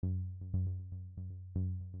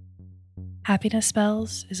Happiness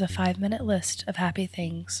Spells is a 5-minute list of happy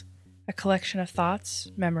things, a collection of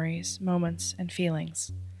thoughts, memories, moments, and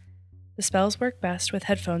feelings. The spells work best with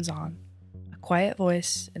headphones on, a quiet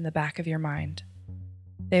voice in the back of your mind.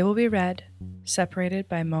 They will be read, separated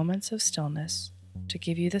by moments of stillness, to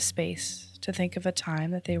give you the space to think of a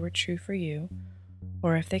time that they were true for you,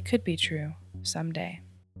 or if they could be true someday.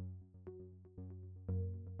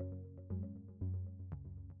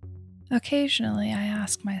 Occasionally I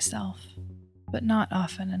ask myself, but not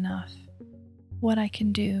often enough, what I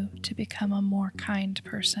can do to become a more kind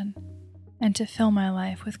person and to fill my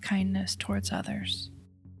life with kindness towards others.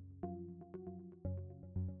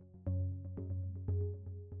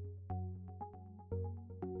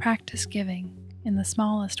 Practice giving in the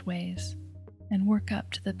smallest ways and work up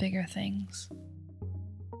to the bigger things.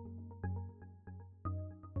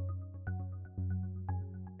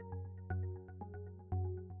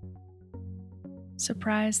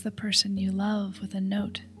 Surprise the person you love with a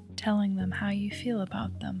note telling them how you feel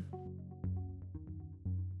about them.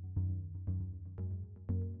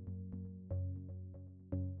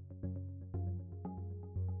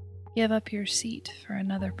 Give up your seat for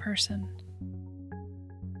another person.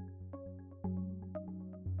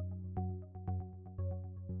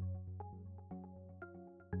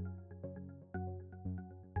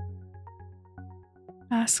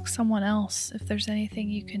 Ask someone else if there's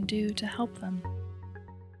anything you can do to help them.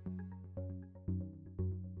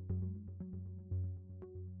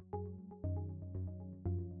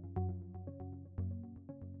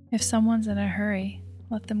 If someone's in a hurry,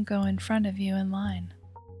 let them go in front of you in line.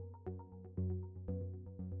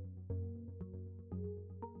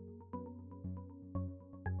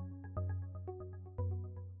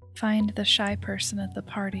 Find the shy person at the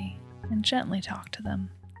party and gently talk to them.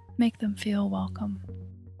 Make them feel welcome.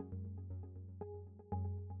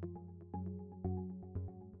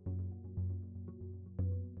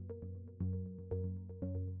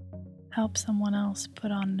 Help someone else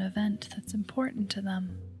put on an event that's important to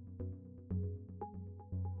them.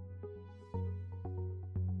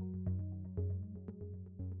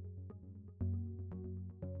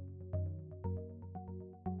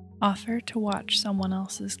 Offer to watch someone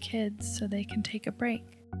else's kids so they can take a break.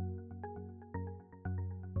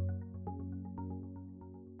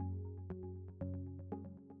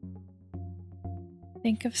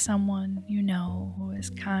 Think of someone you know who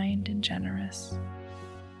is kind and generous,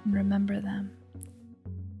 and remember them.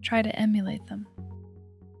 Try to emulate them.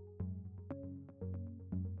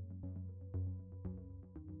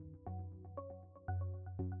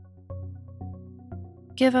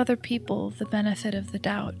 Give other people the benefit of the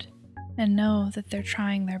doubt and know that they're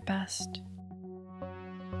trying their best.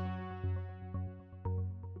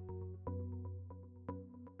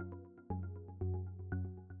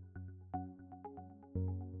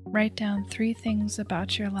 Write down 3 things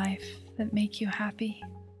about your life that make you happy.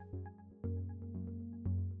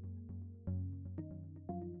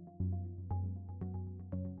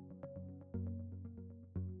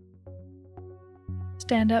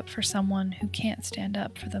 Stand up for someone who can't stand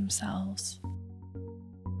up for themselves.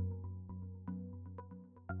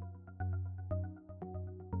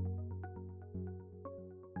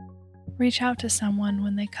 Reach out to someone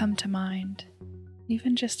when they come to mind.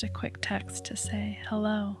 Even just a quick text to say,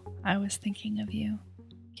 "Hello, I was thinking of you,"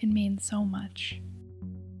 can mean so much.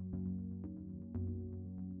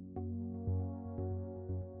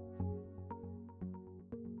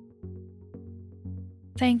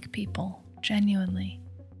 Thank people genuinely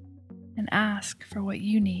and ask for what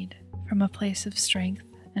you need from a place of strength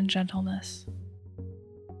and gentleness.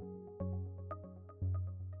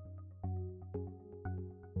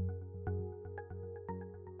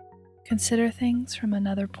 Consider things from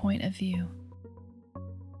another point of view.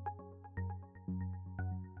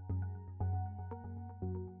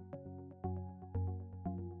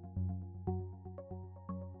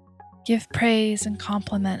 Give praise and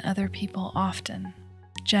compliment other people often,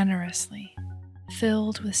 generously,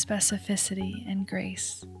 filled with specificity and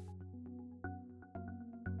grace.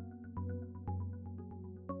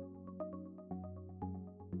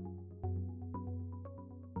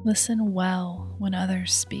 Listen well when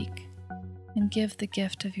others speak and give the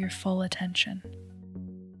gift of your full attention.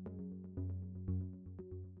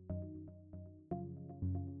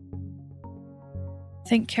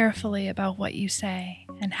 Think carefully about what you say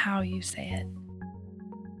and how you say it.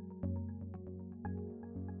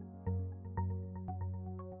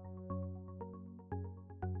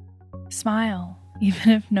 Smile,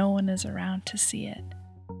 even if no one is around to see it.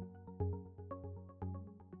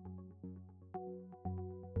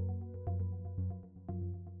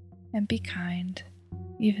 And be kind,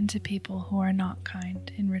 even to people who are not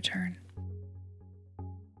kind in return.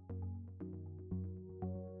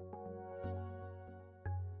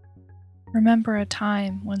 Remember a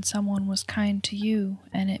time when someone was kind to you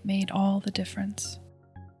and it made all the difference.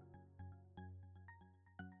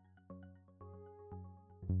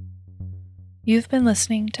 You've been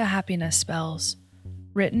listening to Happiness Spells,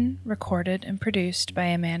 written, recorded, and produced by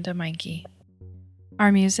Amanda Meinke.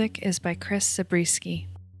 Our music is by Chris Zabriskie.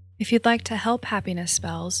 If you'd like to help Happiness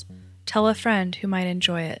Spells, tell a friend who might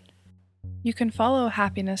enjoy it. You can follow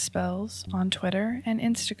Happiness Spells on Twitter and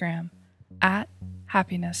Instagram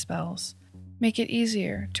 @HappinessSpells. Make it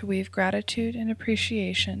easier to weave gratitude and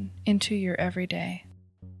appreciation into your everyday.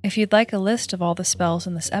 If you'd like a list of all the spells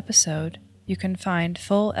in this episode, you can find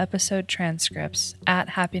full episode transcripts at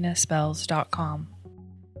happinessspells.com.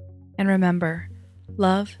 And remember,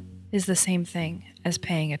 love is the same thing as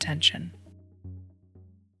paying attention.